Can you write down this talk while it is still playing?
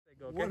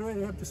Okay. What do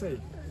I have to say?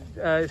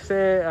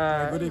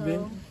 Good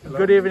evening. Hello.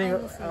 Good evening.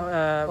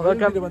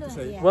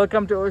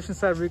 Welcome to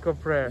Oceanside Week of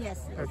Prayer.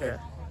 Yes. Okay.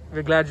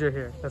 We're glad you're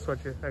here. That's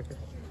what you're. Okay.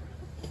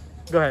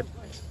 Go ahead.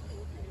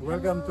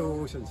 Welcome to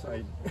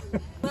Oceanside.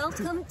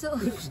 Welcome to.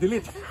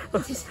 Delete.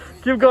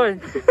 Keep going.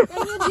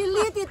 Can you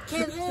delete it,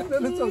 Kevin? No,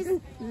 it's Please.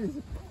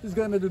 okay. He's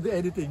gonna do the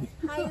editing.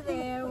 Hi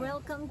there.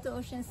 Welcome to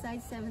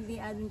Oceanside 70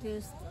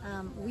 Adventist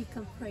Week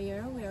of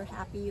Prayer. We are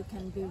happy you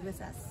can be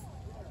with us.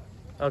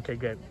 Okay,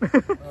 good.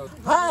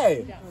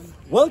 Hi!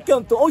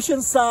 Welcome to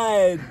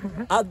Oceanside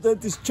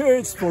Adventist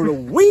Church for the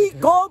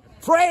Week of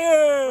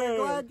Prayer!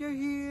 Glad you're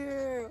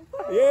here.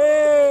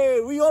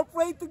 Yay! We all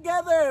pray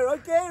together,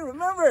 okay?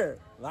 Remember?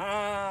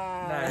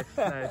 Nice.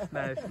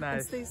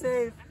 Stay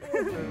safe.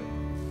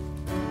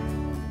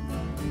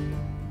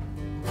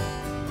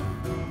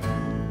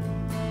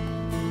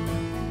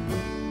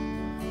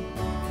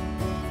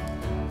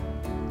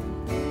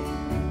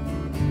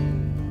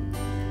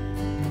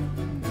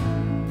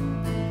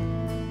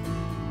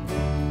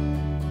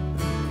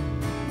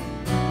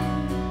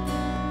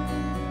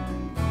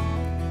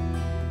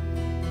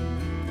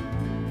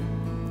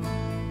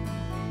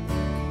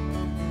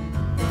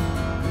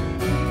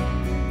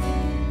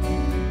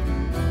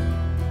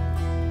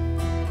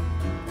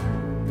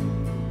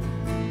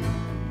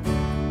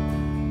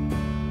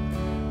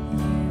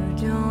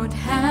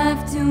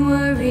 To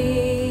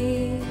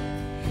worry,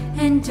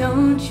 and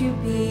don't you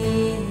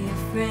be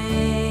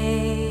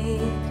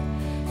afraid.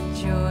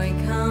 Joy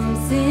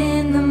comes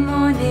in the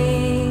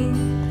morning,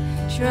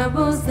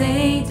 troubles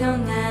they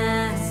don't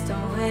last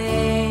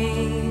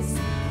always.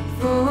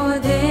 For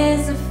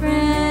there's a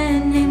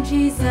friend named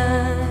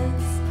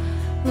Jesus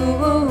who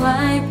will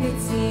wipe your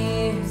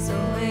tears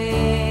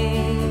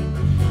away.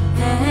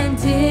 And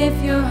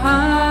if your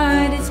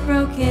heart is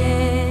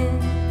broken,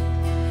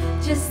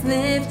 just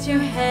lift your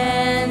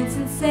hands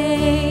and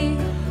say,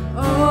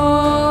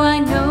 oh, I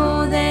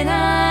know that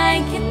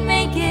I can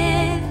make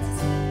it.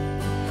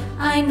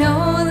 I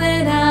know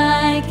that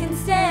I can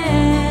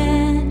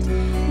stand.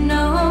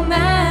 No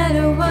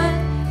matter what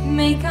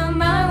may come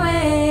my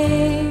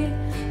way,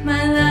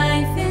 my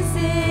life is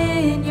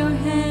in your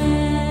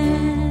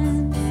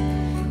hands.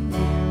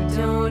 You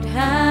don't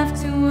have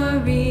to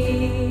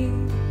worry,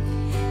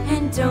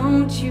 and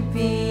don't you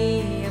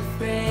be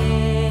afraid.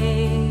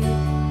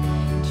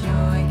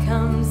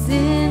 Comes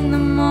in the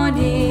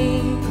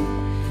morning,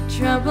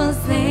 troubles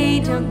they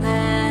don't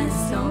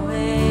last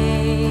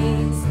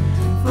always.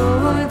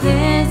 For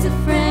there's a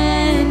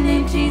friend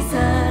named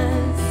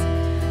Jesus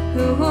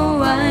who will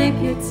wipe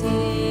your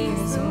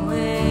tears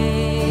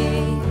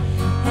away.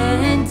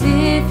 And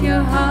if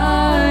your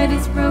heart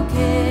is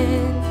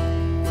broken,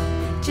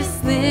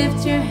 just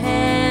lift your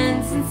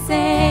hands and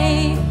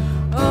say,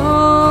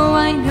 oh,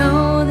 I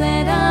know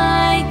that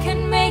I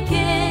can make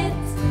it.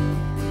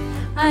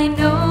 I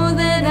know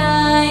that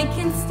I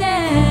can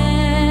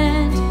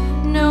stand.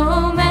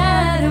 No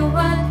matter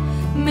what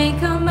may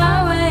come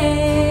my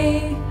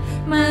way,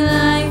 my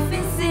life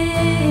is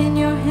in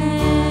your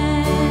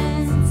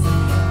hands.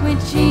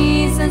 With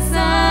Jesus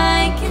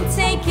I can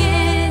take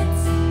it.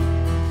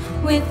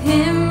 With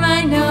Him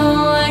I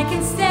know I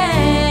can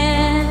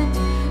stand.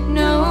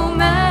 No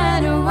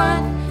matter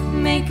what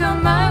may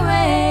come my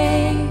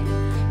way,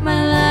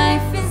 my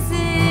life is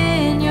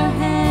in your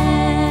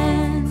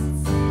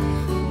hands.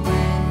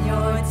 When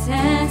your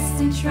tests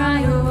and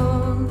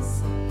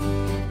trials,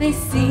 they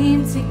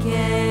seem to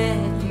get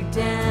you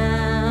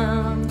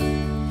down,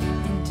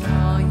 and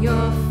all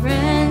your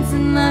friends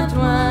and loved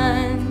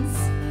ones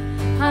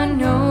are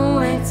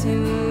nowhere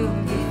to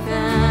be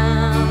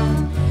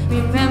found.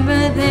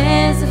 Remember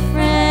there's a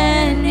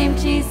friend named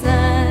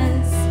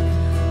Jesus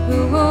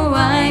who will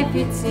wipe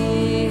your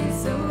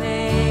tears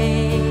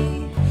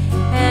away.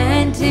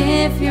 And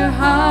if your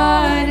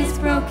heart is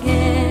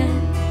broken,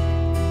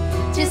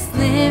 just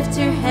lift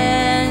your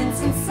hands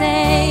and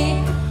say,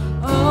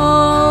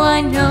 oh,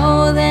 I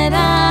know that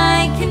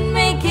I can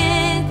make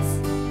it.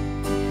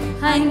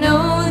 I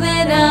know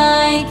that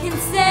I can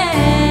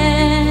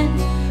stand.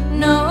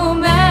 No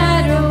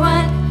matter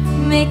what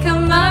may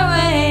come my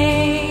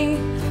way,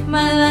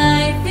 my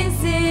life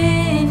is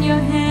in your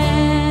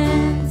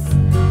hands.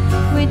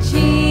 With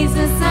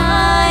Jesus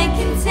I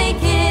can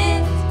take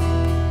it.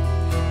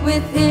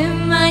 With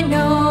Him I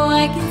know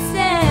I can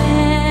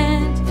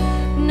stand.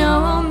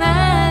 No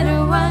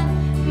matter what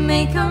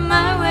may come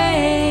my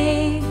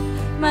way,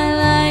 my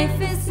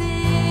life is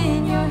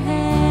in your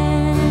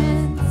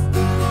hands.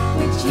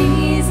 With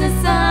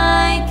Jesus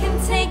I can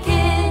take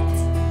it.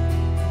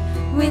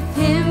 With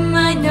Him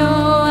I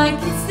know I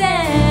can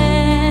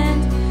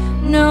stand.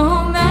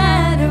 No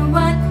matter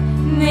what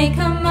may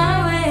come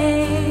my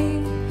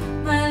way,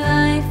 my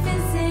life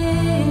is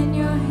in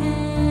your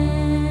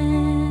hands.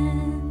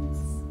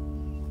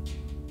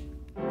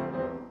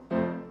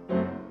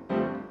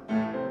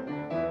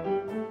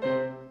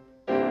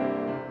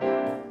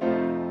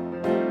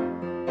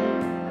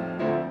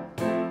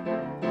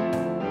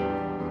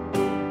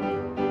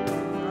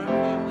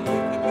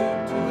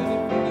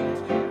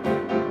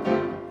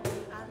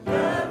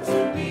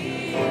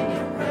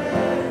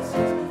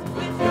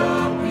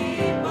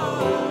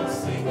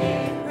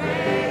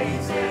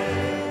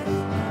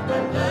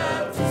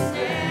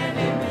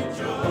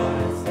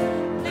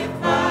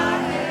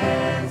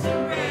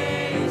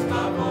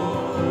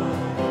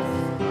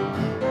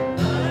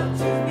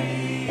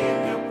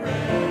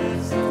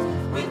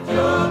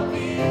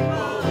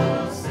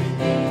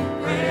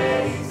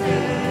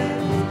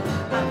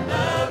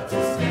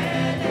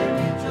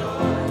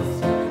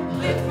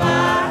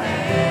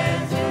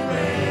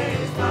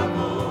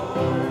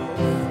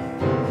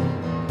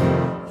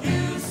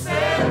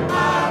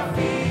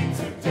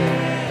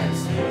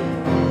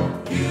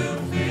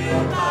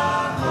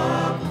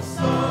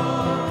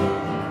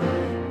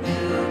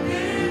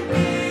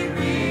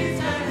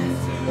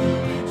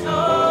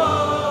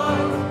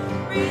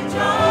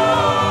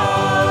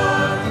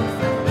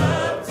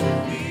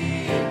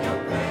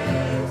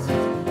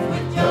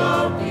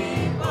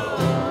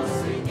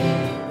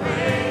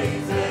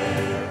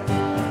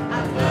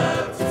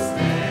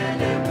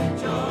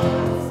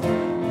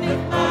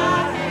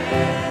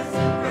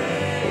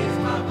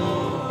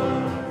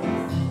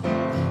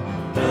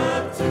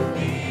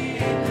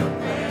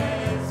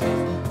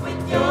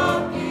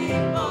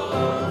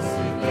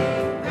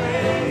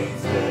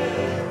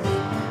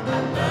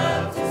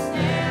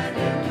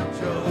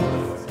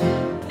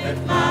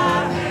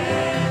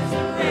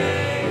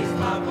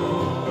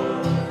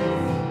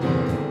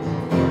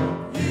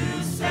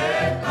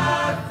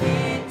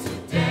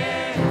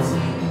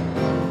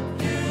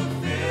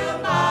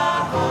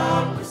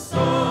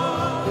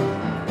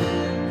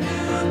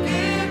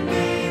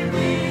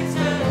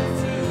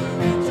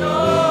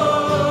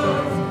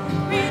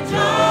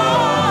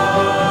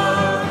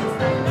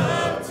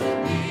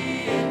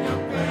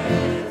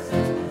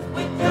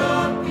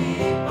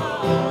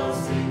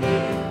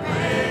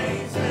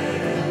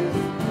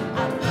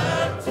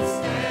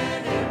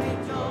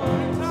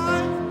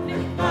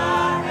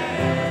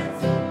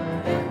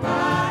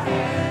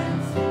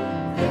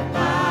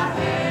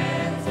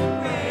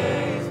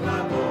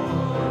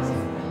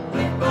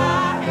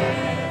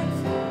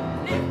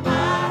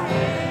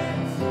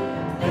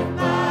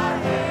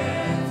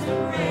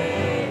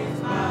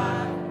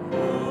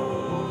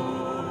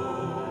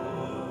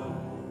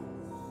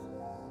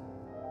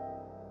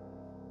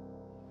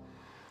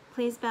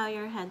 Please bow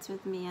your heads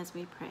with me as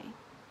we pray.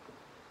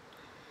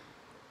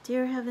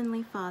 Dear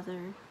Heavenly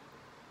Father,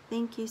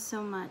 thank you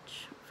so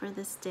much for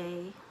this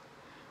day.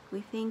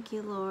 We thank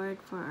you, Lord,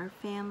 for our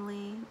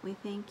family. We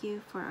thank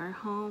you for our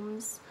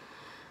homes.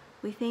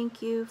 We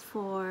thank you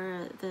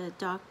for the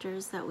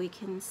doctors that we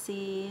can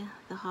see,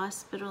 the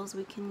hospitals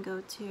we can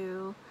go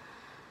to.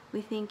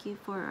 We thank you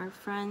for our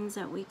friends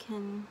that we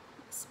can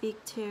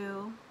speak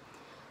to.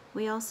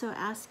 We also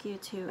ask you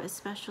to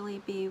especially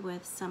be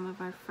with some of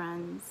our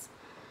friends,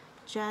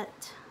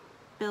 Jet,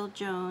 Bill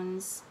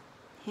Jones,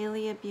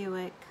 Halia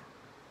Buick,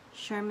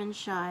 Sherman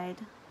Scheid,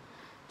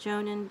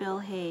 Joan and Bill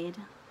Haid,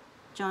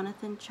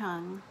 Jonathan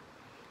Chung,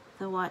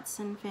 the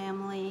Watson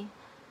family,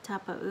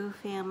 Tapa'u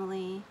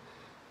family,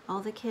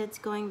 all the kids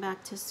going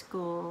back to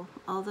school,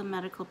 all the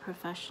medical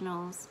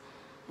professionals,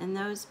 and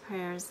those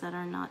prayers that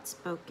are not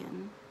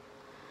spoken.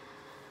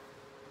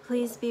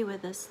 Please be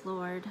with us,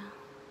 Lord.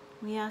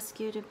 We ask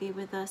you to be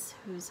with us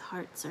whose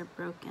hearts are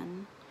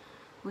broken.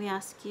 We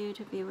ask you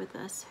to be with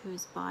us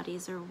whose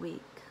bodies are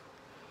weak.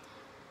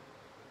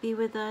 Be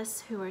with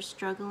us who are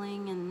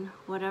struggling in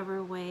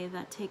whatever way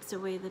that takes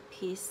away the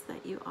peace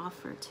that you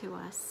offer to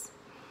us.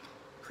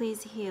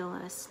 Please heal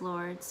us,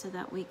 Lord, so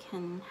that we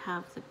can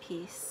have the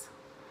peace.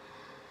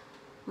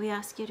 We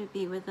ask you to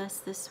be with us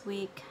this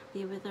week.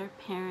 Be with our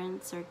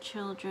parents, our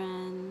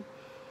children,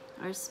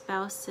 our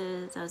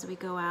spouses as we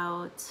go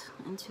out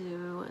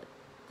into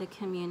the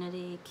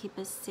community. Keep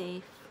us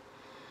safe.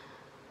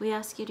 We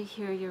ask you to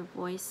hear your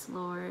voice,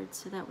 Lord,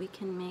 so that we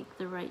can make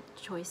the right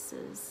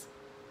choices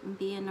and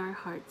be in our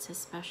hearts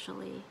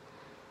especially.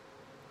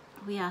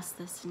 We ask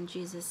this in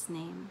Jesus'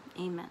 name.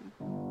 Amen.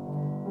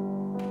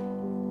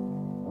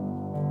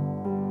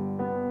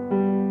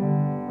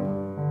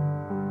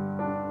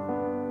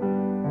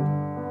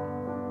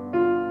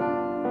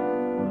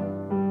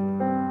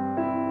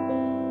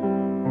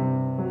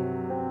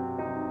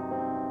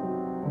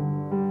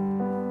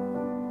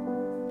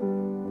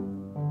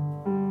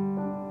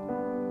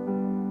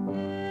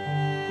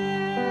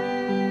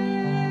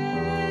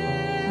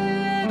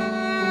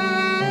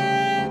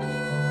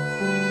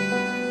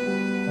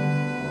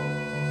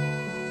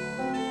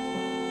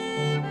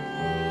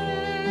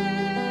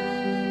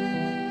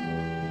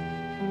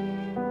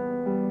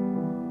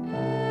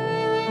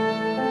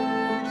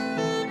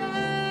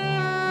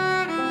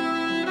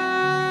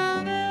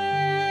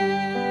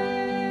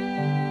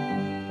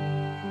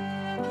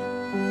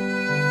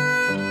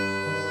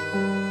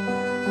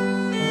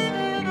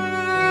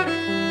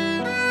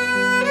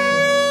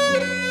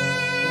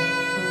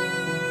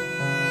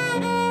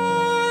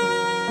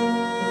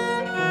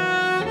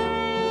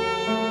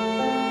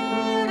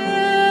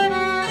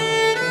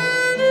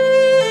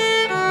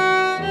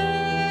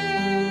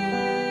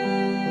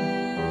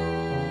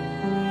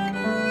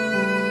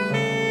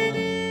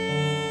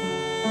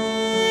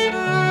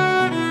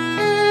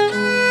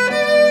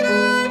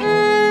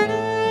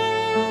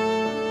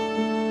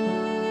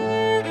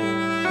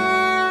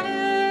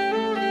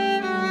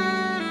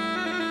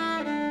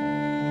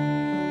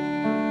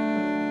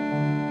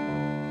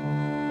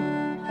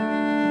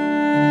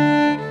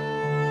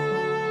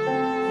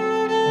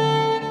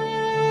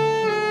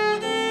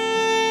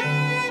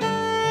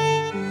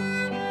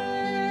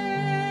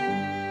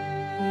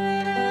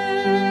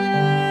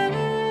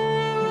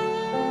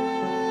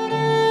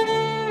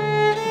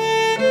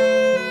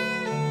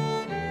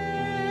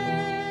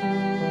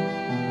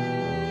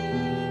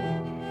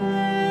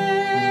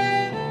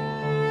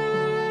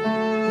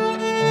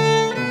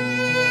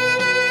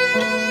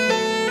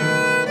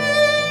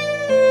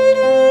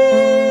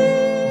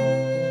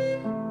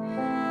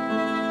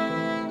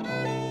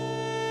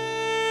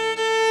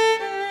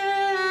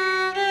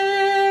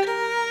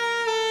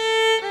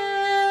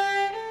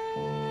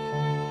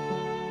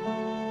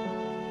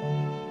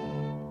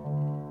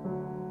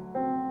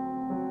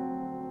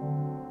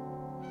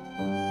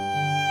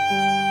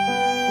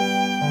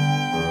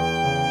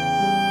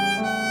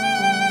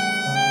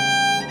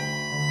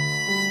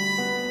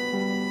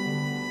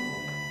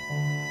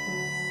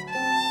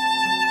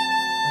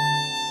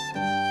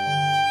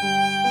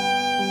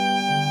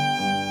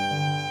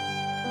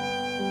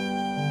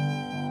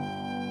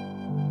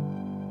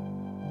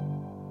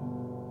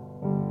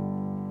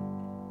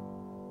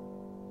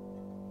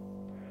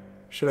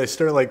 Should I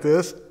start like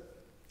this?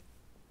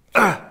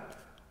 All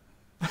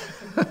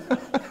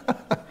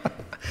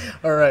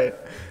right.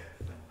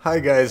 Hi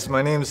guys,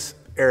 my name's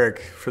Eric.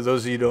 For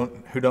those of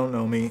you who don't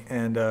know me,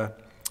 and I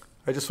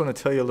just want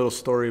to tell you a little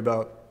story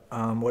about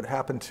what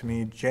happened to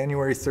me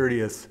January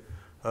 30th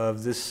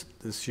of this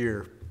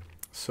year.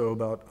 So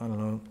about, I don't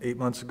know, 8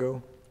 months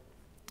ago.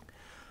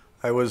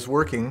 I was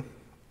working,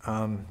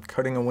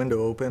 cutting a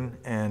window open,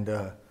 and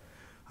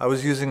I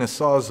was using a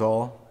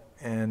Sawzall,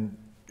 and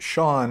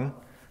Sean,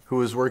 who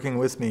was working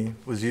with me,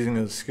 was using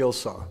a skill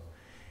saw.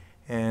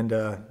 And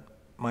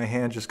my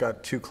hand just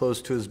got too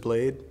close to his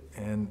blade,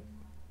 and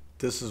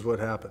this is what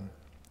happened.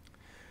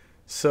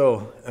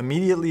 So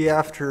immediately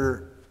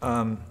after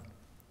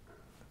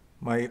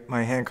my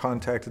hand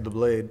contacted the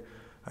blade,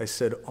 I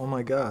said, "Oh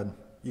my God,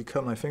 you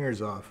cut my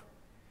fingers off."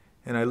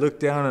 And I looked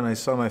down and I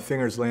saw my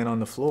fingers laying on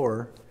the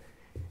floor,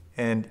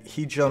 and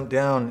he jumped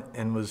down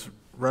and was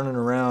running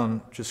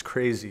around just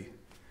crazy.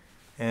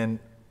 And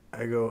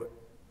I go,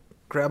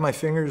 grab my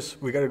fingers,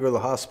 we got to go to the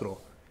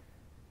hospital.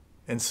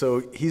 And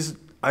so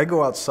I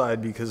go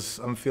outside because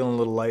I'm feeling a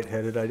little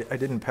lightheaded. I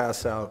didn't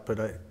pass out, but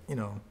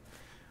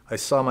I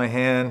saw my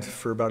hand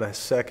for about a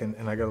second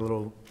and I got a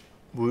little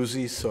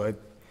woozy, so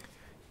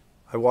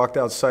I walked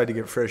outside to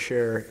get fresh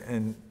air,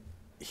 and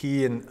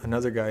he and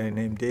another guy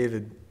named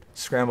David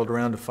scrambled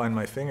around to find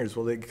my fingers.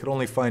 Well, they could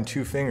only find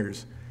 2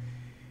 fingers.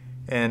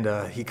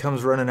 And he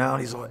comes running out.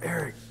 He's like,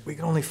 Eric, we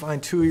can only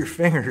find 2 of your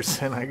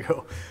fingers. And I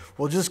go,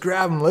 well, just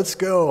grab them. Let's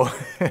go.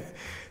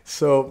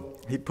 So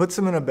he puts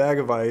them in a bag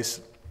of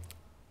ice,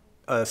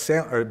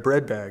 or a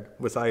bread bag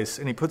with ice,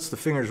 and he puts the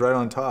fingers right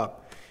on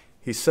top.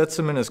 He sets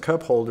them in his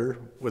cup holder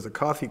with a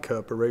coffee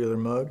cup, a regular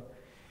mug.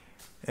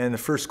 And the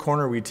first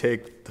corner we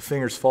take, the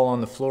fingers fall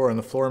on the floor, on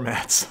the floor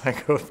mats. I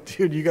go,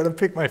 dude, you got to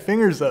pick my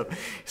fingers up.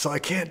 He's like, I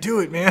can't do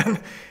it,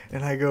 man.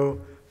 And I go,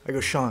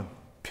 Sean,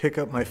 pick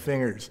up my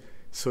fingers.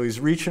 So he's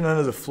reaching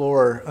under the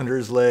floor, under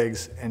his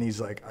legs, and he's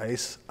like,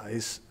 ice,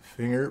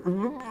 finger.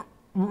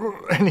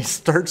 And he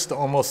starts to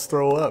almost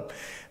throw up.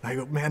 And I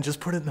go, man, just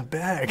put it in the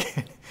bag.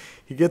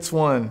 He gets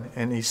one,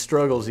 and he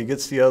struggles. He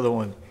gets the other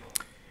one.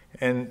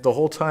 And the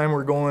whole time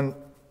we're going,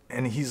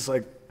 and he's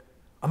like,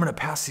 I'm going to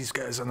pass these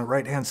guys on the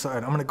right-hand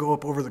side. I'm going to go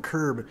up over the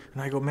curb.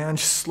 And I go, man,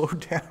 just slow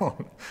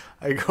down.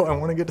 I go, I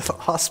want to get to the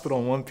hospital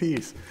in one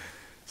piece.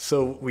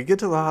 So we get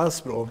to the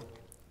hospital.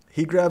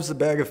 He grabs the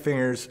bag of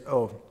fingers.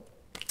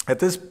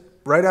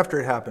 Right after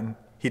it happened,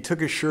 he took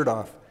his shirt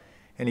off,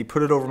 and he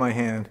put it over my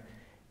hand,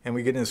 and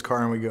we get in his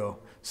car and we go.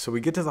 So we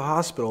get to the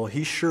hospital.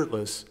 He's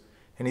shirtless,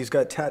 and he's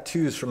got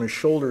tattoos from his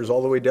shoulders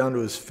all the way down to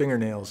his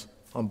fingernails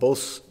on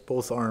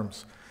both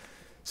arms.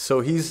 So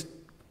he's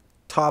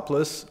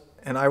topless.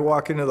 And I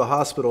walk into the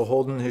hospital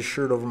holding his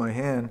shirt over my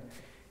hand,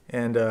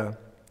 and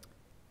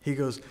he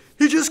goes,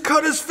 he just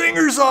cut his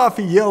fingers off.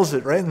 He yells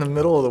it right in the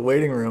middle of the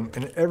waiting room,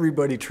 and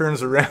everybody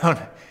turns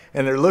around,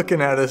 and they're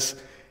looking at us,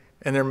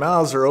 and their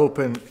mouths are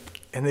open,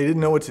 and they didn't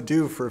know what to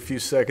do for a few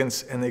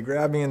seconds, and they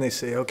grab me and they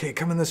say, okay,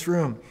 come in this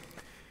room.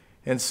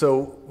 And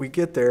so we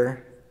get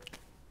there.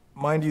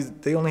 Mind you,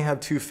 they only have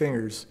 2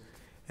 fingers.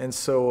 And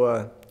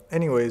so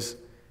anyways,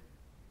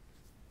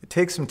 it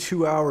takes them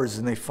 2 hours,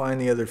 and they find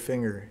the other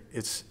finger.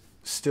 It's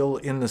still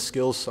in the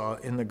skill saw,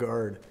 in the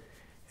guard.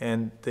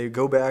 And they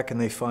go back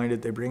and they find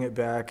it, they bring it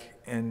back,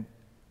 and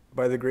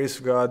by the grace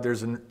of God,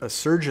 there's a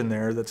surgeon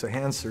there that's a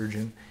hand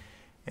surgeon,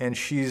 and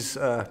she's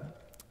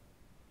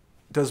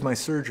does my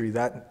surgery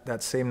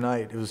that same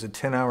night. It was a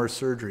 10-hour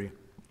surgery.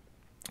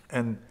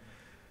 And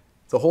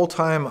the whole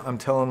time I'm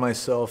telling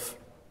myself,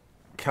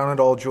 count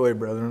it all joy,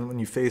 brethren, when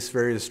you face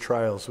various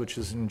trials, which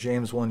is in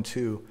James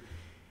 1:2.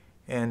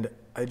 And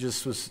I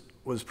just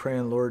was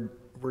praying, Lord,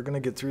 we're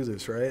going to get through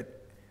this, right?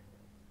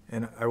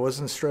 And I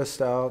wasn't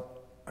stressed out.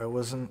 I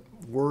wasn't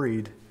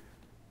worried.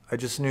 I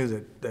just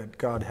knew that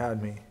God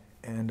had me.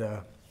 And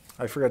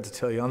I forgot to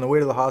tell you, on the way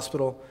to the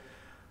hospital,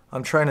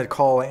 I'm trying to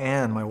call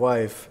Ann, my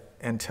wife,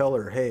 and tell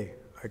her, hey,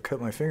 I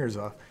cut my fingers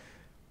off.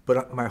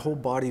 But my whole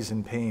body's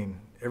in pain.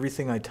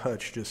 Everything I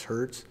touch just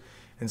hurts.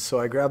 And so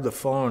I grab the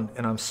phone,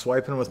 and I'm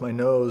swiping with my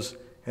nose,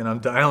 and I'm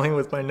dialing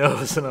with my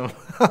nose, and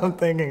I'm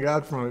thanking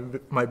God for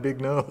my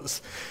big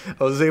nose.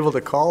 I was able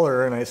to call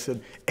her, and I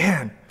said,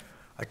 Ann,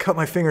 I cut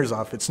my fingers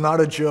off. It's not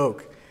a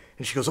joke.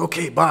 And she goes,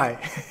 okay, bye.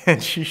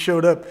 And she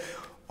showed up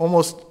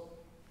almost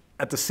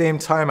at the same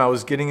time I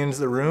was getting into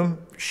the room.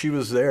 She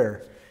was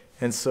there.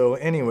 And so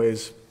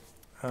anyways,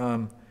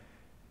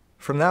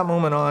 from that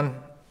moment on,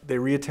 they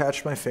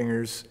reattached my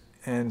fingers.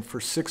 And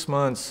for 6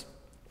 months,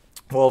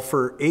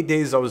 for 8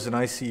 days I was in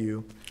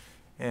ICU.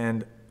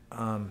 And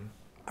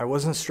I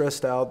wasn't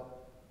stressed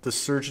out. The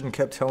surgeon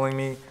kept telling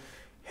me,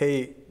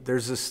 hey,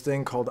 there's this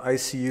thing called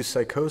ICU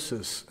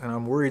psychosis, and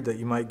I'm worried that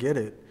you might get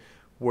it,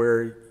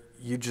 where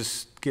you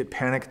just get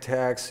panic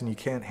attacks and you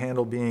can't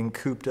handle being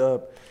cooped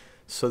up.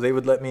 So they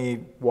would let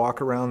me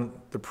walk around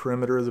the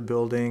perimeter of the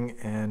building,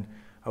 and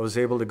I was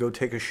able to go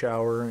take a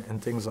shower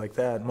and things like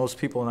that. Most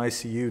people in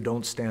ICU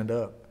don't stand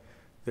up.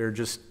 They're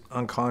just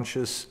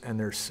unconscious and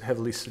they're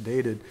heavily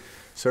sedated.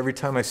 So every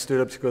time I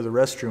stood up to go to the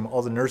restroom,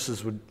 all the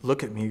nurses would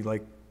look at me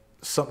like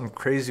something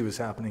crazy was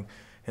happening.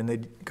 And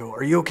they'd go,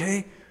 are you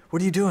okay?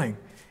 What are you doing?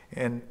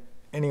 And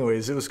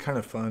anyways, it was kind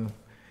of fun.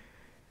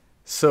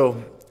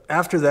 So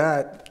after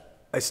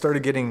that, I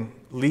started getting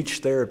leech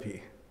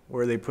therapy,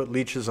 where they put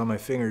leeches on my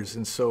fingers.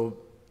 And so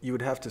you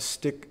would have to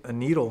stick a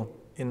needle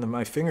in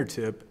my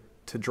fingertip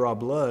to draw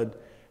blood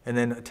and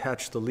then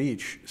attach the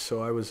leech.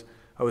 So I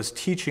was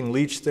teaching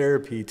leech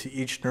therapy to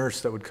each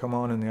nurse that would come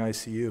on in the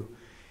ICU.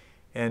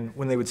 And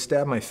when they would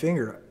stab my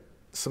finger,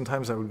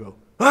 sometimes I would go,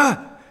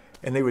 ah!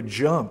 And they would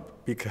jump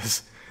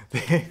because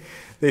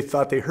they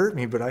thought they hurt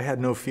me, but I had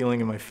no feeling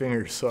in my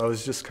fingers, so I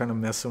was just kind of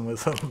messing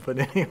with them. But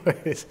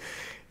anyways,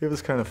 it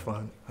was kind of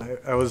fun.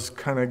 I was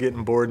kind of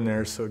getting bored in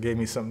there, so it gave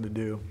me something to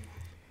do.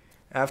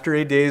 After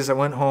 8 days, I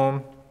went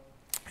home,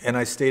 and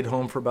I stayed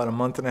home for about a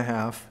month and a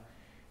half,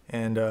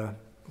 and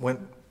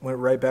went went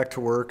right back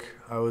to work.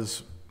 I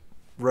was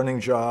running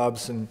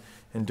jobs and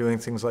doing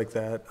things like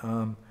that.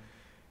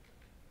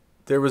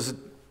 There was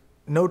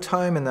no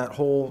time in that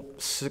whole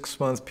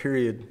 6-month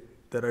period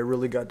that I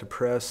really got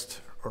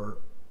depressed or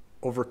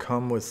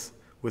overcome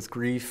with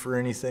grief or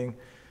anything.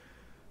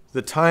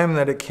 The time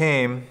that it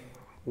came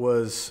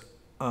was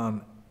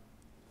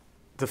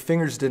the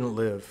fingers didn't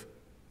live.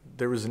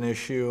 There was an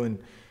issue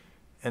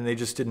and they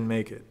just didn't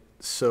make it.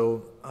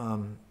 So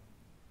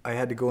I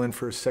had to go in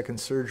for a second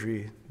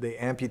surgery. They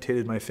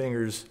amputated my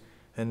fingers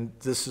and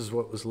this is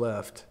what was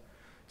left.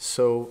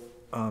 So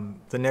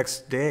the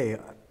next day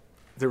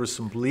there was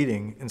some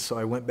bleeding, and so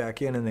I went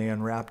back in and they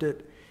unwrapped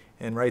it,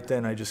 and right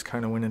then I just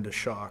kind of went into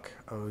shock.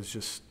 I was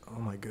just, oh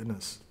my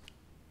goodness,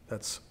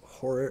 that's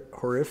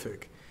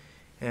horrific.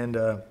 And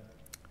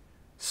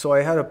so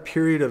I had a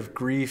period of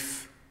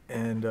grief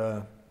and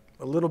a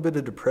little bit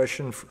of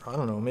depression for, I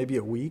don't know, maybe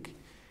a week.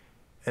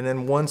 And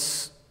then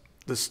once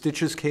the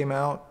stitches came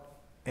out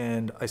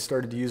and I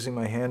started using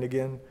my hand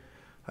again,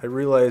 I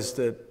realized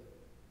that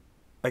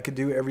I could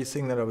do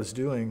everything that I was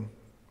doing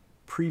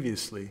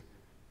previously,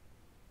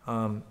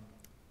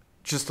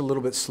 just a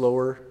little bit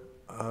slower,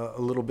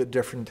 a little bit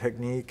different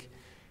technique.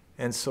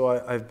 And so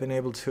I've been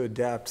able to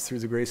adapt through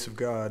the grace of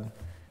God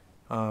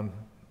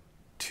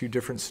to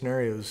different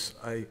scenarios.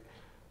 I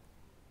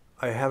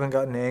haven't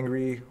gotten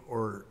angry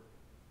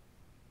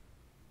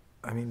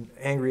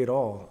angry at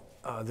all.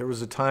 There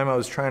was a time I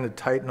was trying to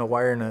tighten a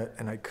wire nut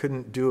and I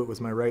couldn't do it with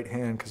my right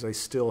hand because I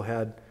still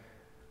had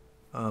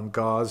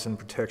gauze and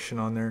protection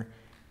on there.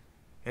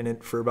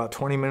 And for about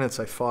 20 minutes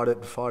I fought it,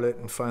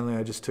 and finally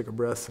I just took a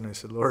breath and I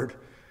said, Lord,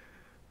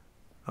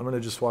 I'm going to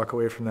just walk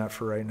away from that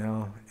for right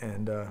now.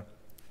 And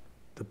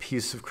the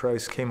peace of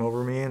Christ came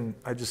over me and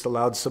I just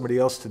allowed somebody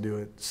else to do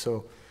it.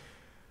 So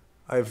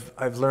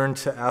I've learned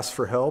to ask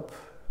for help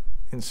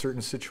in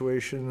certain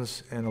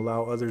situations and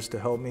allow others to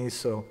help me.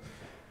 So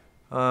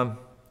I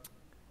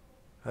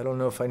don't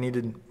know if I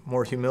needed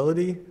more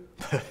humility,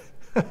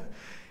 but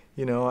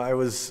I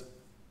was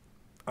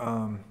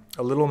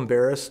a little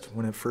embarrassed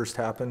when it first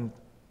happened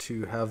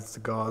to have the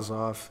gauze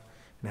off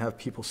and have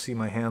people see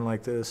my hand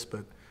like this,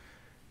 but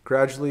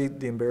gradually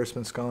the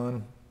embarrassment's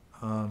gone.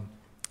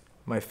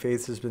 My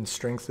faith has been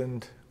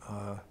strengthened.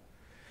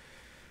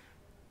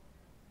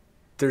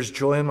 There's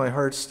joy in my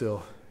heart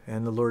still,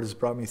 and the Lord has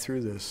brought me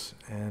through this.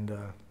 And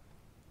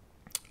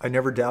I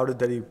never doubted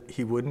that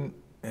he wouldn't.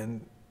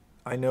 And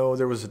I know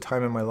there was a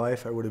time in my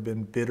life I would have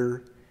been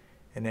bitter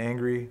and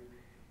angry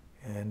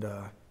and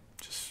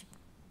just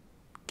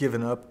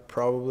given up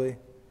probably.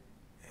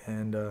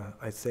 And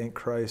I thank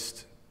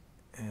Christ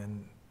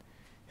and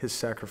his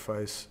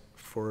sacrifice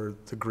for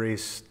the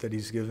grace that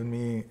he's given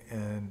me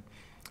and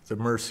the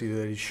mercy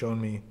that he's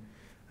shown me.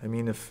 I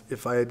mean,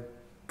 if I had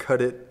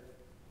cut it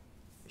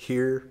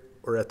here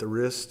or at the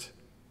wrist,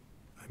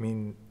 I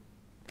mean,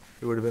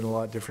 it would have been a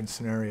lot different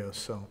scenario.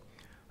 So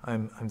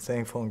I'm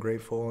thankful and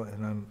grateful,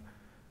 and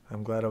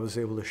I'm glad I was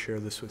able to share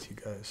this with you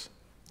guys.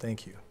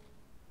 Thank you.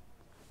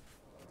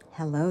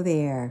 Hello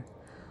there.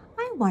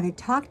 I want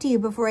to talk to you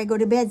before I go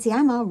to bed. See,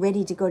 I'm all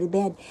ready to go to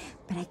bed,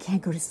 but I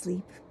can't go to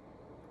sleep.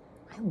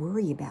 I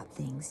worry about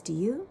things. Do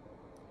you?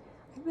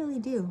 I really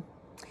do.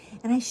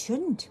 And I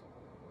shouldn't.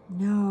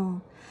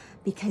 No,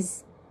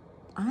 because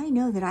I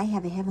know that I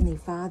have a Heavenly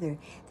Father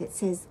that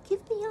says,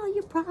 give me all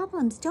your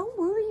problems. Don't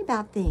worry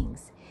about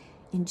things.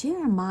 In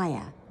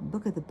Jeremiah,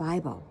 book of the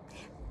Bible,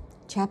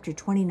 chapter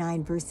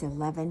 29, verse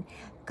 11,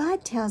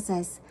 God tells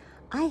us,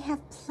 I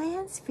have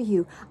plans for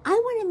you. I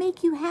want to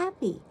make you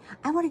happy.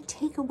 I want to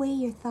take away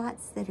your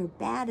thoughts that are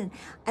bad. And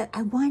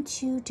I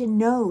want you to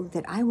know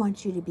that I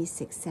want you to be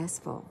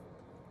successful.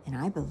 And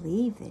I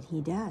believe that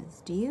he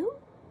does. Do you?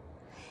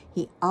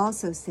 He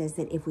also says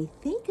that if we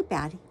think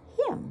about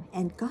him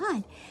and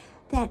God,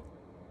 that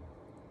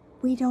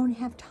we don't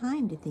have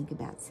time to think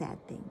about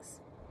sad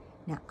things.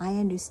 Now, I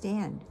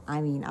understand.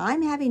 I mean,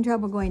 I'm having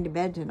trouble going to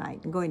bed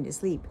tonight and going to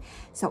sleep.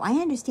 So I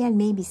understand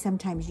maybe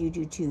sometimes you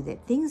do too,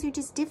 that things are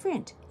just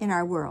different in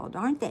our world,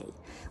 aren't they?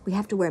 We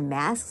have to wear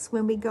masks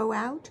when we go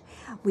out.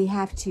 We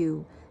have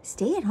to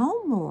stay at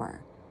home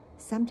more.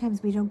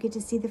 Sometimes we don't get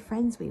to see the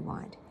friends we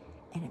want,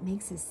 and it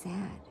makes us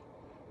sad.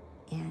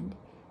 And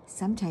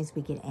sometimes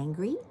we get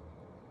angry,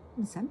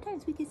 and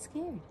sometimes we get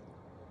scared.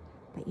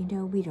 But you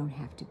know, we don't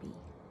have to be.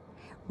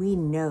 We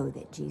know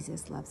that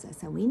Jesus loves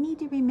us, and we need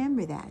to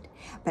remember that.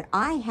 But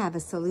I have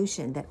a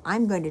solution that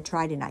I'm going to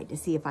try tonight to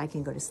see if I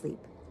can go to sleep.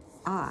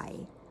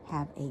 I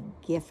have a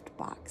gift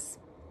box,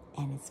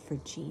 and it's for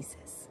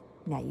Jesus.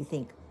 Now you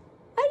think,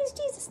 why does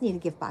Jesus need a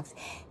gift box?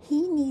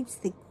 He needs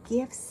the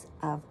gifts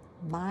of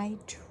my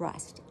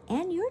trust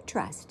and your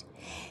trust.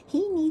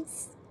 He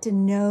needs to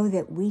know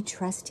that we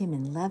trust him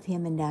and love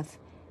him enough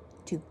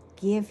to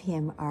give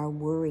him our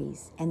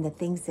worries and the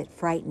things that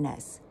frighten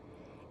us,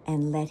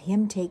 and let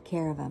him take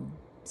care of them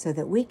so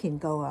that we can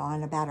go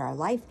on about our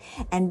life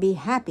and be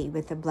happy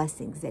with the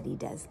blessings that he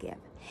does give.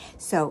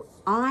 So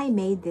I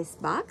made this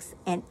box,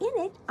 and in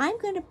it, I'm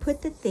going to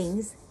put the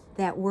things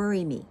that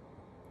worry me.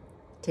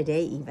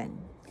 Today even.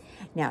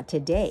 Now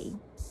today,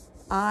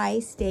 I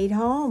stayed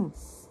home.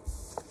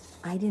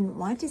 I didn't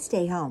want to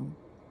stay home.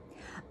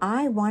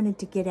 I wanted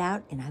to get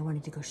out and I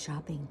wanted to go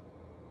shopping.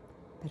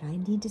 But I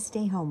need to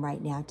stay home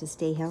right now to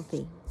stay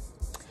healthy.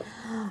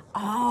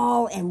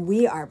 Oh, and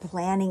we are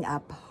planning a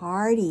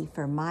party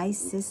for my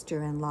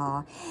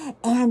sister-in-law.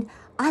 And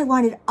I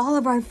wanted all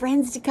of our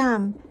friends to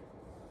come.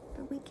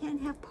 But we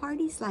can't have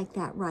parties like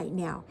that right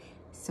now.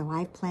 So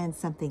I've planned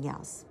something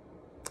else.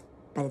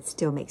 But it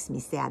still makes me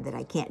sad that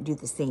I can't do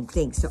the same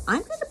thing. So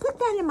I'm going to put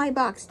that in my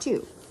box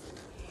too.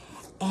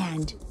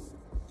 And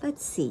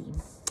let's see.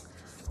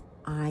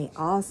 I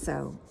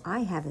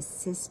have a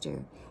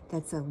sister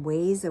that's a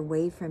ways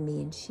away from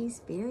me, and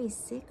she's very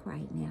sick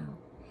right now.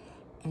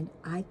 And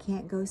I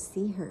can't go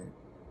see her.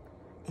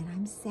 And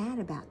I'm sad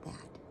about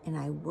that. And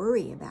I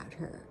worry about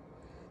her.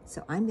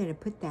 So I'm going to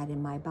put that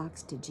in my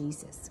box to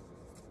Jesus.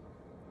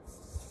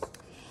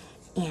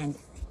 And,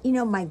 you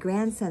know, my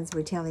grandsons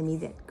were telling me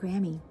that,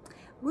 Grammy,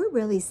 we're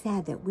really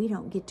sad that we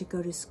don't get to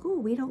go to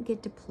school. We don't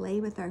get to play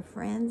with our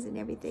friends and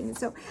everything. And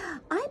so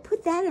I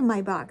put that in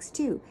my box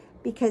too,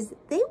 because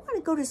they want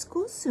to go to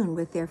school soon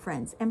with their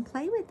friends and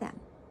play with them.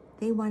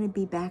 They want to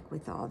be back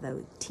with all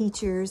the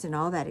teachers and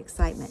all that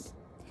excitement.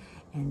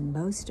 And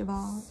most of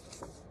all,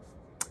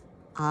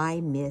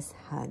 I miss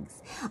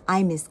hugs.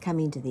 I miss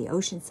coming to the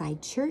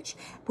Oceanside Church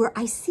where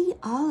I see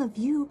all of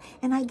you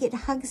and I get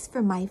hugs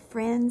from my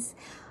friends.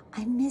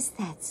 I miss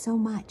that so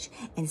much.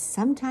 And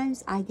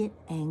sometimes I get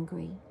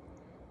angry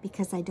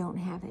because I don't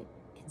have it.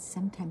 And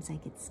sometimes I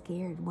get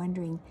scared,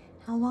 wondering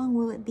how long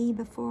will it be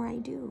before I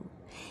do?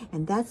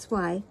 And that's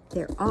why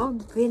they're all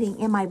getting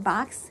in my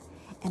box,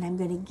 and I'm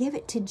going to give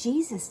it to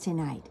Jesus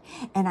tonight.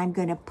 And I'm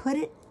going to put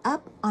it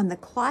up on the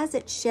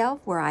closet shelf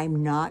where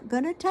I'm not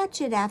going to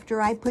touch it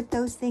after I put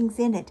those things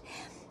in it.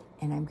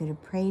 And I'm going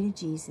to pray to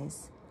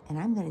Jesus, and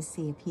I'm going to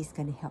see if he's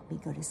going to help me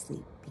go to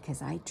sleep,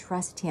 because I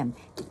trust him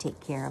to take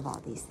care of all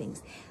these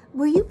things.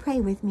 Will you pray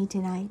with me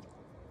tonight?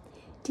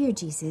 Dear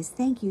Jesus,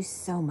 thank you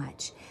so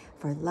much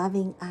for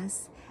loving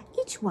us,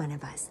 each one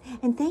of us.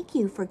 And thank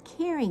you for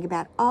caring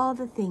about all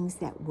the things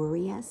that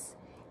worry us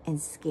and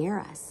scare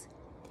us.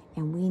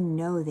 And we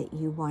know that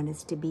you want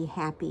us to be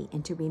happy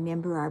and to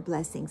remember our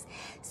blessings.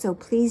 So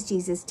please,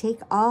 Jesus, take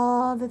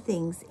all the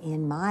things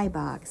in my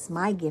box,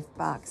 my gift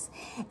box,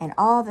 and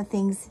all the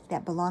things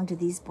that belong to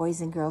these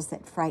boys and girls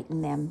that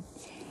frighten them,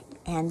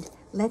 and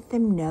let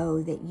them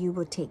know that you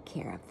will take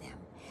care of them,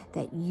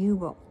 that you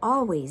will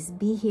always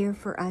be here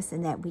for us,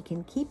 and that we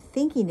can keep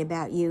thinking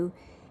about you,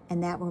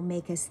 and that will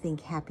make us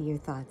think happier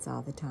thoughts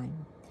all the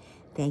time.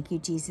 Thank you,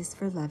 Jesus,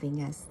 for loving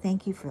us.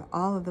 Thank you for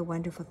all of the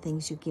wonderful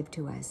things you give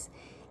to us.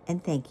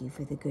 And thank you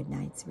for the good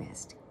night's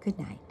rest. Good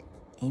night.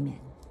 Amen.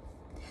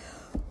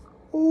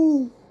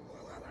 Oh,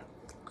 I'm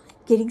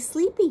getting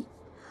sleepy.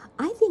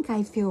 I think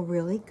I feel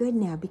really good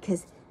now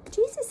because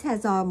Jesus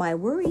has all my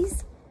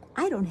worries.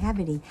 I don't have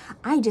any.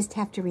 I just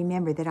have to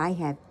remember that I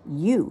have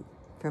you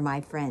for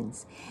my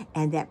friends,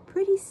 and that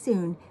pretty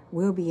soon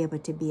we'll be able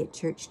to be at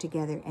church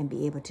together and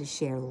be able to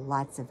share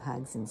lots of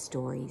hugs and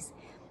stories.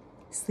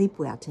 Sleep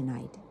well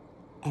tonight,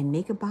 and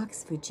make a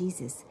box for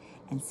Jesus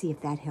and see if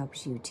that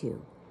helps you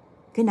too.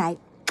 Good night.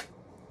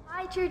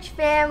 Hi, church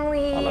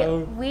family. Hello.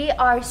 We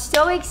are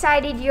so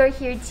excited you're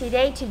here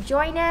today to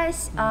join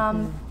us.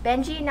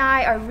 Benji and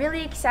I are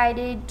really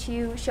excited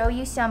to show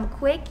you some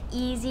quick,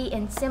 easy,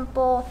 and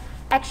simple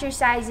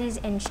exercises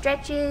and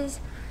stretches.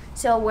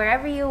 So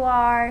wherever you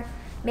are,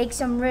 make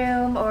some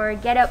room or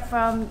get up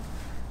from,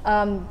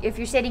 if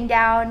you're sitting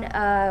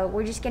down,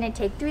 we're just going to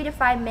take 3 to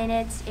 5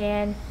 minutes,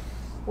 and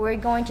we're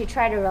going to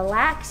try to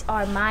relax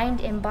our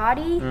mind and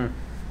body.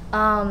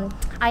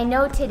 I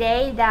know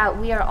today that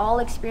we are all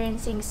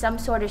experiencing some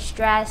sort of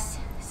stress,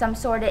 some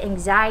sort of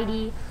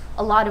anxiety,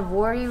 a lot of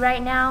worry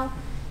right now.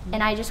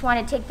 And I just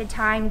want to take the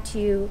time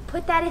to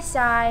put that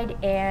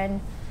aside and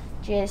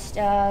just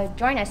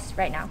join us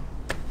right now.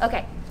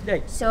 Okay,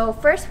 so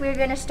first we're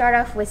going to start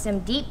off with some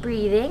deep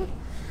breathing.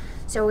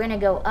 So we're going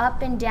to go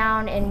up and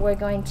down, and we're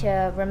going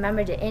to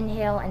remember to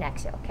inhale and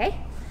exhale,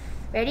 okay?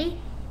 Ready?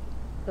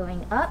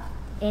 Going up,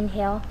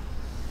 inhale.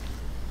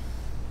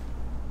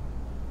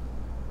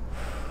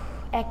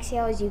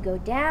 Exhale as you go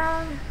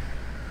down.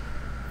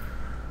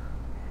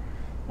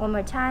 One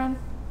more time.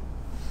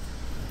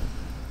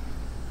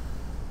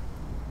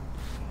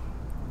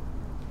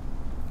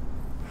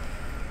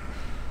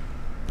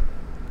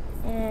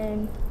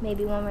 And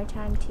maybe one more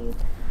time too.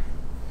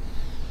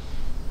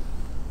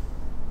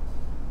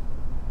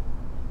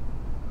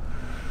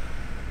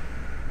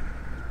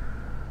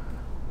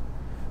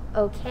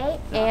 Okay,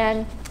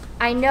 and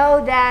I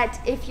know that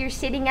if you're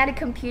sitting at a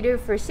computer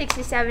for 6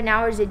 to 7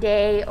 hours a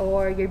day,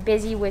 or you're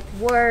busy with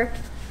work,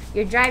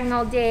 you're driving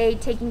all day,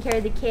 taking care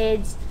of the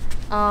kids,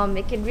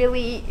 it can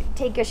really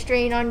take a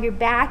strain on your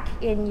back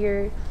and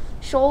your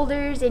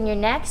shoulders and your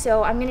neck.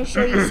 So I'm going to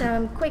show you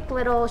some quick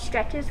little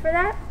stretches for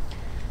that.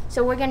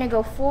 So we're going to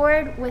go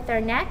forward with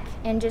our neck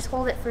and just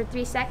hold it for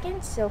 3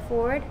 seconds. So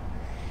forward.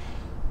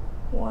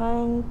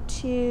 1,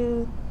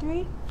 2,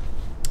 3.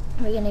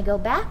 We're going to go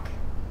back.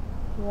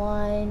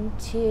 1,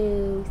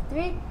 2,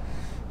 3.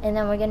 And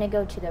then we're gonna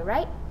go to the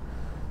right.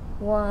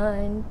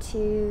 1,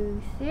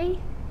 2, 3.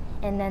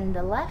 And then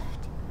the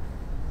left.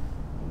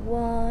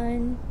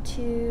 1,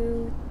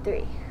 2,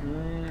 3.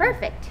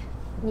 Perfect.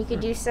 And you could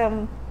do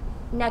some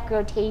neck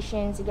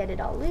rotations to get it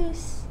all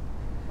loose.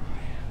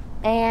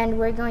 And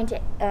we're going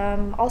to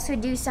also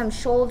do some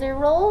shoulder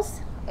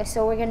rolls.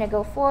 So we're gonna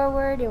go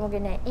forward and we're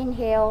gonna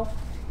inhale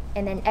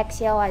and then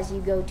exhale as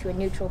you go to a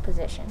neutral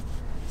position.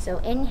 So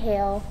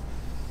inhale,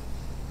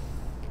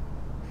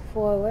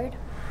 forward,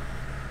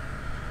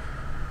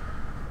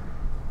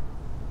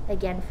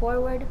 again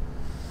forward,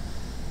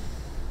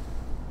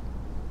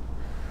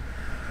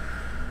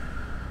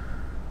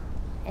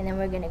 and then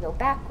we're gonna go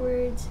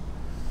backwards,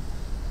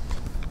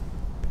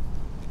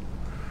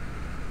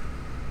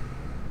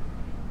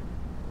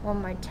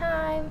 one more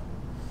time.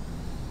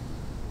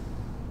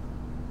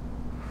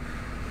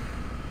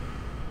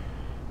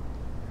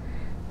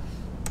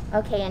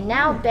 Okay, and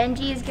now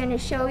Benji is going to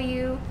show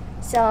you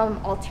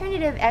some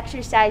alternative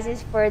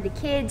exercises for the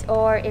kids,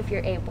 or if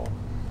you're able.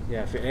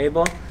 Yeah, if you're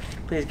able,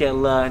 please get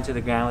low into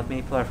the ground with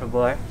me, por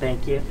favor.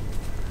 Thank you.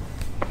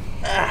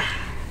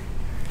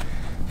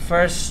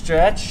 First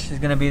stretch is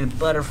going to be the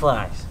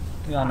butterflies.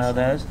 We all know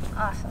those.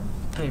 Awesome.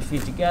 Put your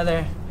feet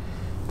together.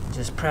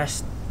 Just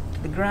press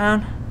to the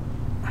ground.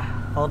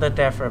 Hold it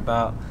there for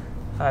about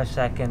 5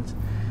 seconds.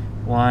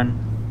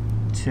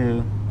 1,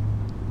 2,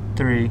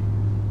 3,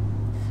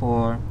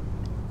 4,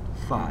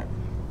 5.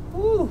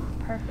 Woo,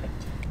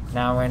 perfect.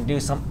 Now we're gonna do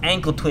some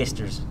ankle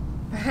twisters.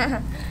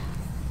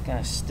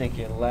 Gonna stick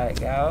your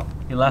leg out,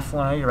 your left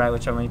one or your right,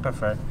 whichever one you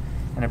prefer,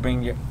 and then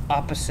bring your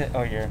opposite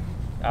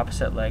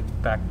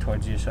leg back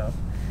towards yourself.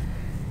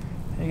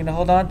 You're gonna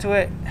hold on to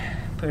it.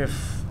 Put your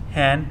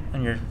hand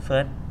on your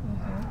foot,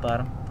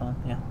 bottom, palm,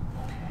 yeah.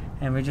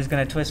 And we're just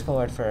gonna twist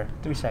forward for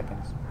 3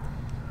 seconds.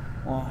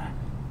 1,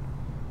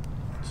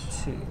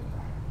 2,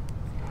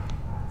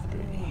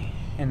 3.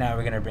 And now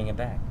we're gonna bring it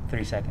back.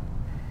 3 seconds.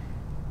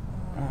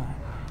 1,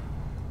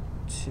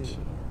 2,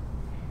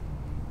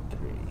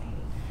 3.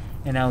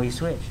 And now we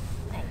switch.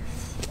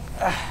 Nice.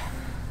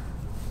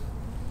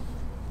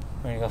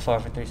 We're gonna go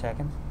forward for 3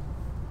 seconds.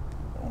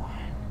 1,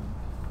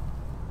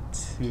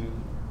 2,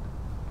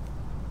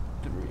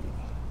 3.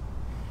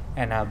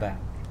 And now back.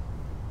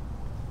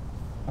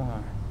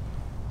 1,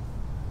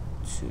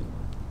 2,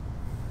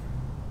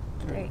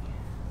 3.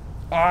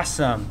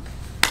 Awesome.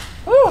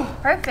 Woo,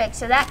 perfect.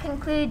 So that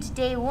concludes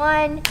day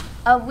 1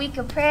 of Week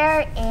of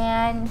Prayer,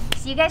 and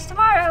see you guys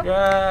tomorrow.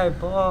 Yay,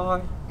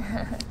 boy.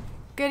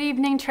 Good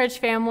evening, church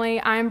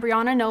family. I'm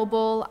Brianna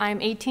Noble.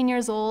 I'm 18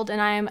 years old, and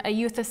I am a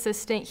youth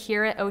assistant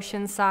here at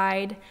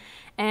Oceanside.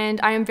 And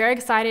I am very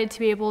excited to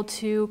be able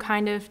to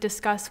kind of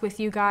discuss with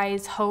you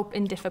guys hope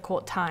in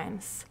difficult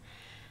times.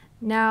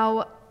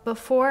 Now,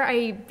 before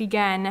I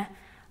begin,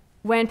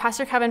 when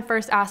Pastor Kevin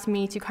first asked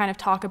me to kind of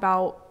talk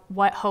about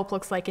what hope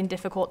looks like in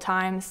difficult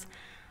times,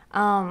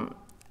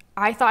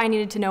 I thought I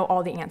needed to know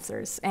all the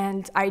answers,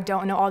 and I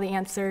don't know all the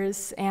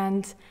answers.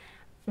 And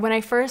when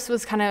I first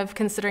was kind of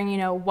considering,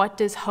 what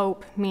does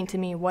hope mean to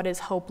me? What does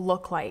hope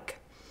look like?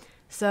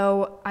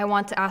 So I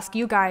want to ask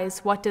you guys,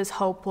 what does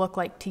hope look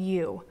like to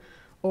you?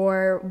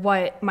 Or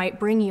what might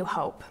bring you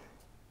hope?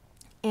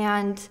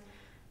 And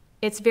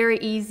it's very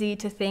easy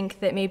to think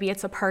that maybe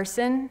it's a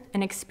person,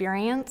 an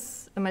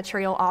experience, a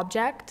material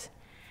object.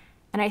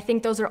 And I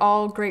think those are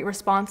all great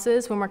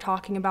responses when we're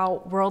talking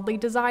about worldly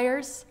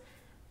desires.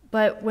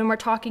 But when we're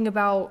talking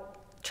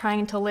about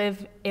trying to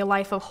live a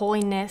life of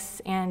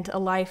holiness and a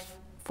life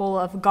full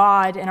of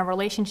God and a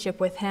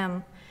relationship with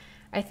Him,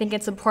 I think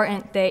it's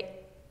important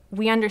that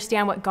we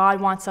understand what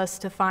God wants us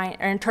to find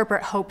or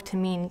interpret hope to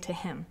mean to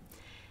Him.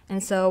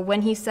 And so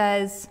when He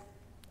says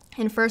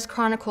in 1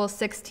 Chronicles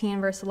 16,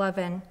 verse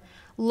 11,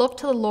 "Look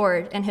to the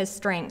Lord and His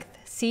strength,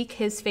 seek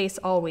His face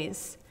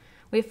always,"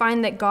 we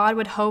find that God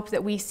would hope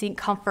that we seek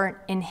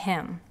comfort in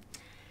Him.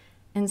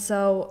 And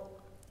so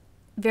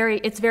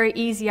it's very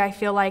easy, I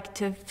feel like,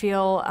 to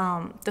feel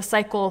the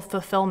cycle of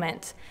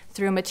fulfillment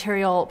through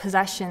material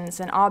possessions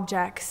and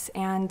objects,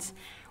 and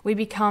we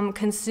become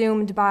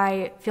consumed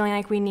by feeling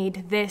like we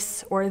need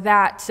this or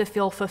that to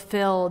feel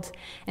fulfilled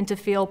and to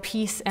feel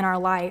peace in our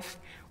life,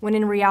 when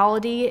in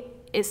reality,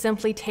 it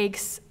simply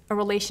takes a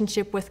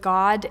relationship with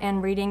God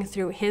and reading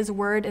through His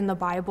Word in the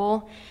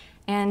Bible.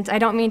 And I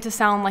don't mean to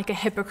sound like a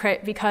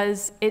hypocrite,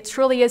 because it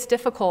truly is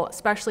difficult,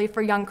 especially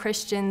for young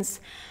Christians,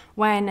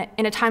 when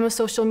in a time of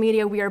social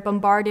media we are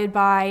bombarded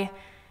by,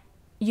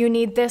 you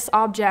need this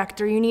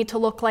object or you need to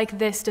look like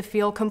this to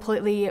feel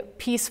completely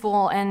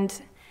peaceful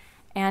and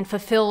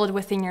fulfilled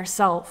within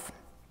yourself.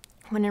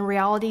 When in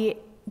reality,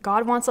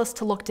 God wants us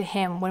to look to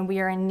Him when we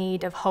are in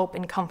need of hope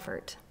and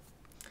comfort.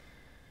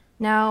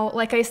 Now,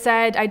 like I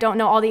said, I don't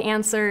know all the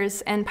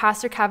answers, and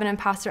Pastor Kevin and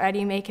Pastor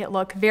Eddie make it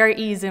look very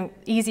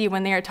easy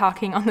when they are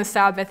talking on the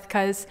Sabbath,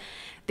 because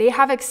they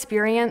have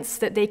experience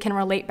that they can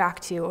relate back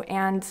to.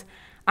 And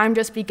I'm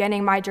just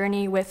beginning my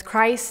journey with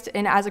Christ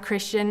and as a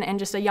Christian and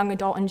just a young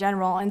adult in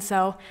general, and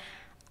so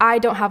I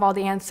don't have all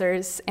the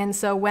answers. And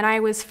so when I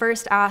was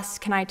first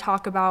asked, can I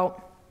talk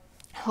about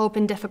hope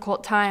in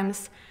difficult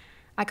times,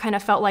 I kind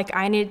of felt like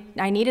I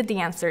needed the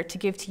answer to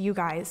give to you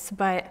guys,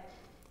 but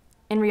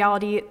in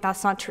reality,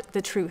 that's not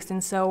the truth.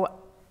 And so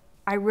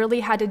I really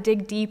had to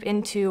dig deep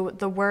into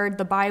the Word,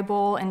 the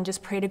Bible, and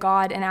just pray to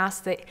God and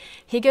ask that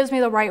He gives me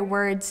the right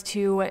words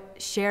to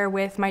share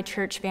with my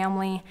church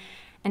family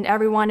and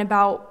everyone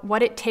about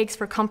what it takes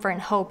for comfort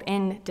and hope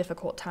in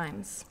difficult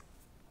times.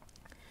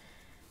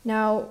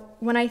 Now,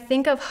 when I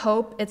think of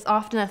hope, it's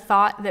often a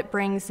thought that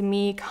brings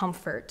me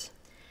comfort.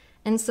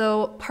 And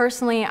so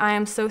personally, I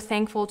am so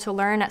thankful to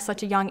learn at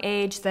such a young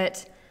age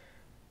that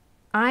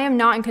I am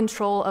not in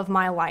control of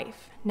my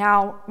life.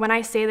 Now, when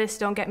I say this,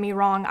 don't get me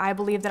wrong, I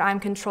believe that I'm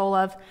in control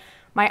of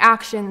my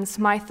actions,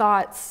 my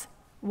thoughts,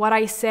 what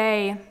I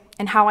say,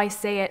 and how I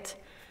say it.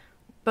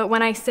 But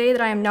when I say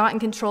that I am not in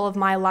control of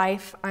my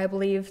life, I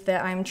believe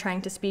that I'm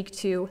trying to speak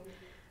to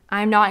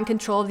I'm not in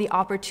control of the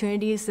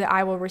opportunities that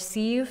I will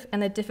receive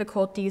and the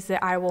difficulties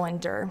that I will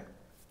endure.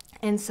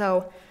 And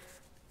so,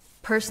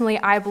 personally,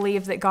 I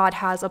believe that God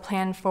has a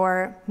plan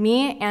for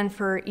me and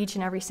for each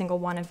and every single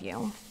one of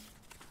you.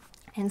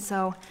 And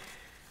so,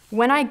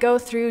 when I go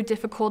through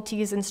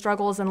difficulties and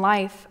struggles in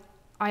life,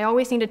 I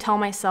always need to tell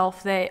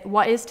myself that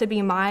what is to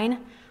be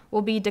mine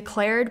will be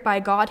declared by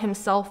God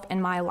Himself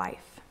in my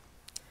life.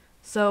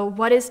 So,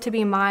 what is to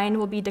be mine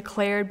will be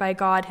declared by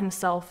God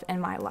Himself in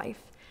my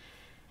life.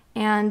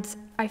 And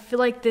I feel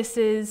like this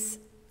is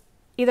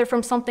either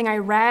from something I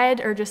read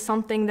or just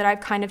something that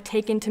I've kind of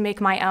taken to make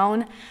my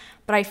own,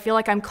 but I feel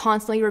like I'm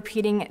constantly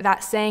repeating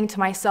that saying to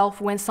myself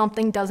when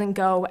something doesn't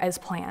go as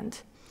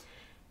planned.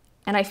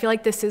 And I feel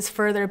like this is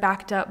further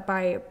backed up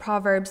by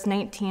Proverbs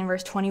 19,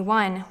 verse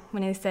 21,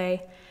 when they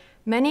say,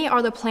 "Many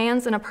are the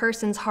plans in a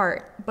person's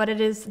heart, but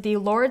it is the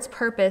Lord's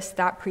purpose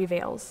that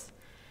prevails."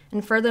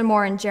 And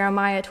furthermore in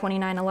Jeremiah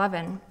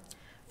 29:11,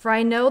 "For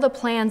I know the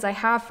plans I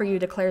have for you,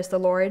 declares the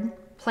Lord,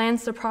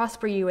 plans to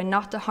prosper you and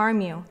not to harm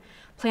you,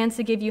 plans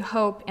to give you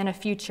hope and a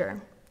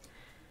future."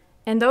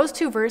 And those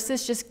two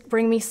verses just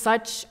bring me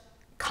such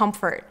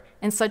comfort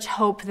and such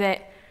hope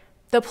that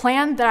the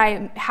plan that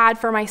I had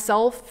for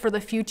myself for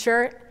the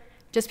future,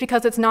 just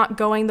because it's not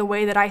going the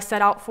way that I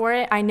set out for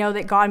it, I know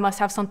that God must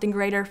have something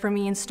greater for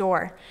me in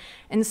store.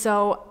 And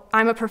so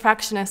I'm a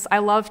perfectionist. I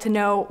love to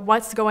know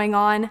what's going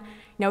on,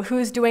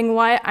 who's doing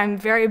what. I'm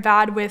very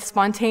bad with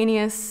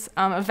spontaneous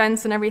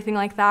events and everything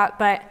like that,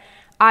 but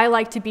I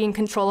like to be in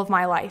control of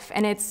my life,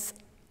 and it's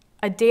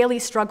a daily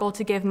struggle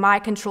to give my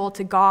control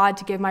to God,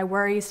 to give my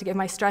worries, to give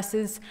my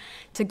stresses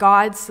to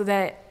God, so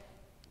that,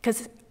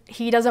 because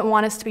He doesn't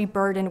want us to be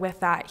burdened with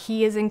that.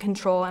 He is in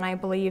control, and I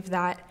believe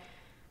that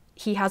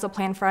He has a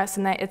plan for us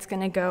and that it's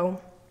going to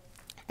go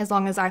as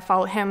long as I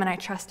follow Him and I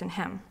trust in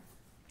Him.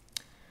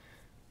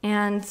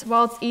 And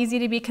while it's easy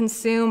to be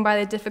consumed by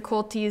the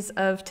difficulties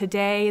of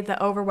today,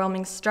 the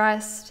overwhelming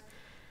stress,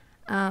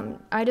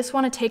 I just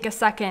want to take a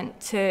second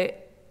to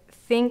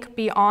think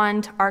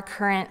beyond our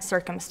current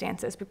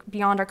circumstances,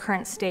 beyond our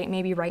current state,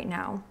 maybe right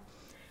now.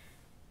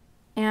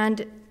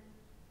 And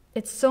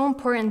it's so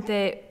important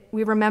that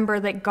we remember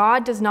that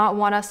God does not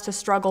want us to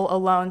struggle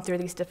alone through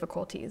these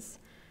difficulties.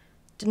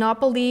 Do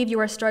not believe you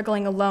are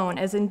struggling alone,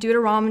 as in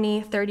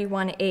Deuteronomy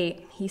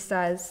 31:8, He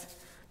says,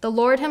 "The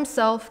Lord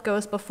Himself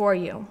goes before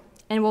you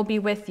and will be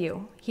with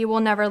you. He will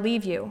never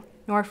leave you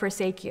nor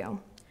forsake you.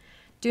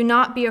 Do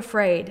not be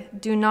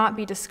afraid. Do not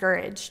be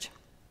discouraged."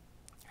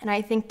 And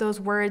I think those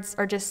words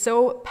are just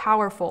so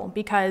powerful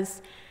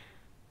because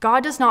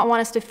God does not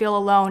want us to feel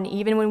alone,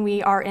 even when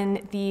we are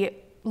in the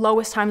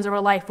lowest times of our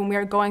life, when we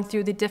are going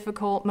through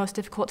the most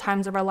difficult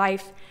times of our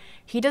life.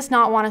 He does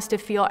not want us to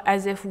feel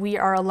as if we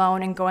are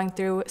alone and going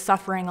through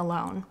suffering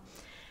alone.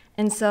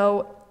 And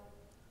so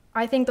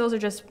I think those are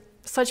just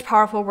such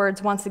powerful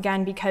words once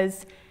again,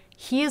 because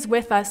He is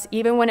with us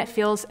even when it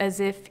feels as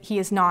if He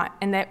is not,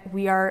 and that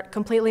we are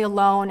completely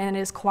alone and it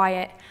is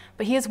quiet.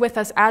 But He is with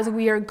us as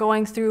we are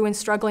going through and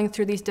struggling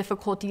through these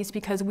difficulties,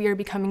 because we are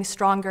becoming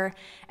stronger.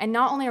 And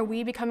not only are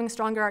we becoming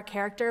stronger, our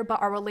character,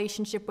 but our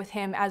relationship with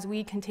Him, as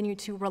we continue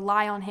to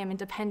rely on Him and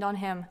depend on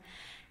Him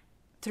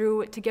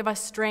to give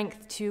us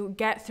strength to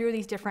get through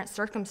these different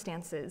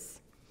circumstances.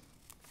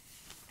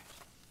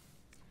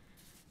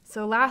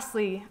 So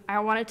lastly, I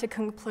wanted to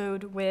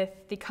conclude with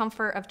the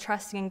comfort of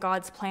trusting in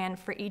God's plan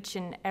for each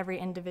and every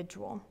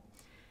individual.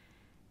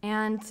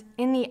 And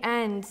in the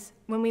end,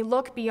 when we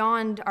look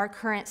beyond our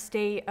current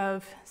state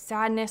of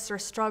sadness or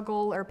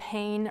struggle or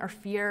pain or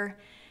fear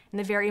in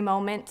the very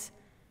moment,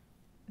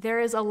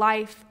 there is a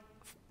life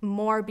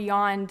more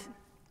beyond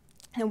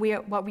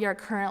what we are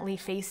currently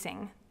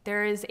facing.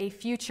 There is a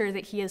future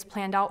that He has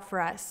planned out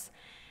for us.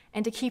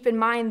 And to keep in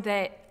mind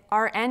that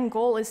our end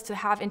goal is to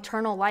have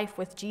eternal life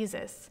with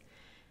Jesus.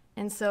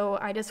 And so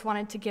I just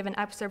wanted to give an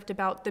excerpt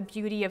about the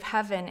beauty of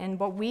heaven and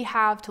what we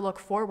have to look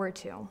forward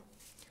to.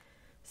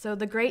 So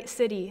the great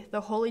city,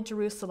 the holy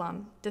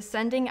Jerusalem,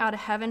 descending out of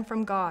heaven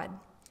from God,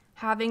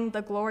 having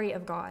the glory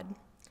of God.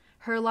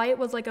 Her light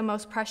was like a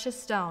most precious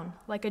stone,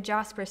 like a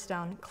jasper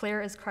stone,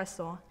 clear as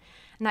crystal.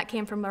 And that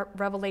came from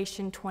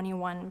Revelation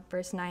 21,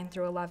 verse 9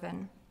 through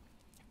 11.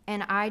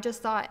 And I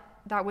just thought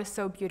that was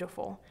so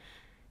beautiful.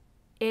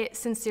 It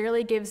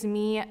sincerely gives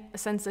me a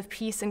sense of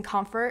peace and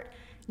comfort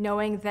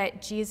knowing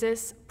that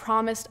Jesus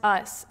promised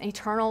us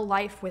eternal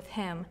life with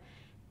him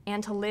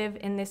and to live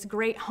in this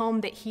great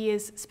home that he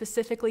is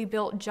specifically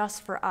built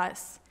just for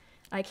us.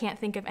 I can't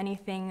think of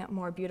anything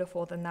more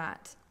beautiful than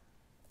that.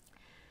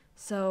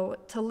 So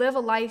to live a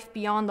life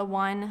beyond the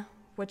one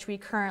which we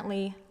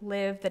currently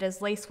live that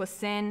is laced with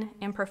sin,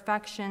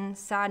 imperfection,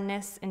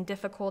 sadness, and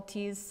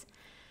difficulties,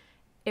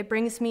 it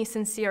brings me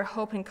sincere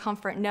hope and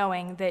comfort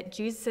knowing that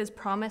Jesus'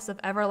 promise of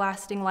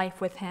everlasting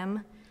life with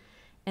him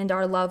and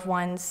our loved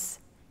ones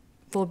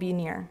will be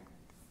near.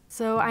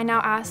 So I now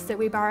ask that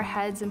we bow our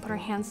heads and put our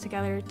hands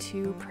together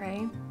to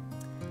pray.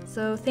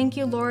 So thank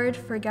you, Lord,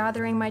 for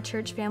gathering my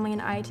church family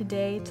and I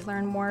today to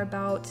learn more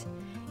about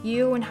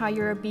you and how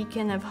you're a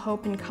beacon of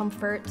hope and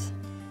comfort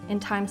in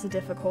times of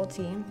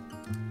difficulty.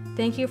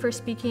 Thank you for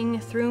speaking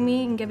through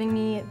me and giving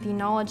me the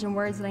knowledge and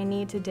words that I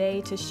need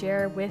today to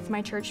share with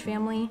my church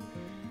family.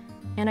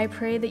 And I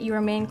pray that you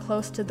remain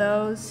close to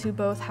those who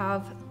both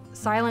have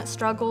silent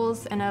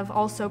struggles and have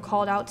also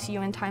called out to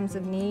you in times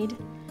of need.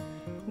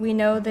 We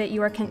know that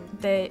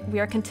we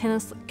are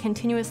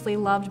continuously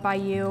loved by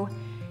you,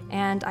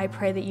 and I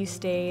pray that you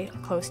stay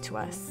close to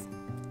us.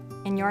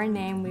 In your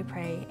name we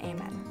pray,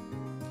 amen.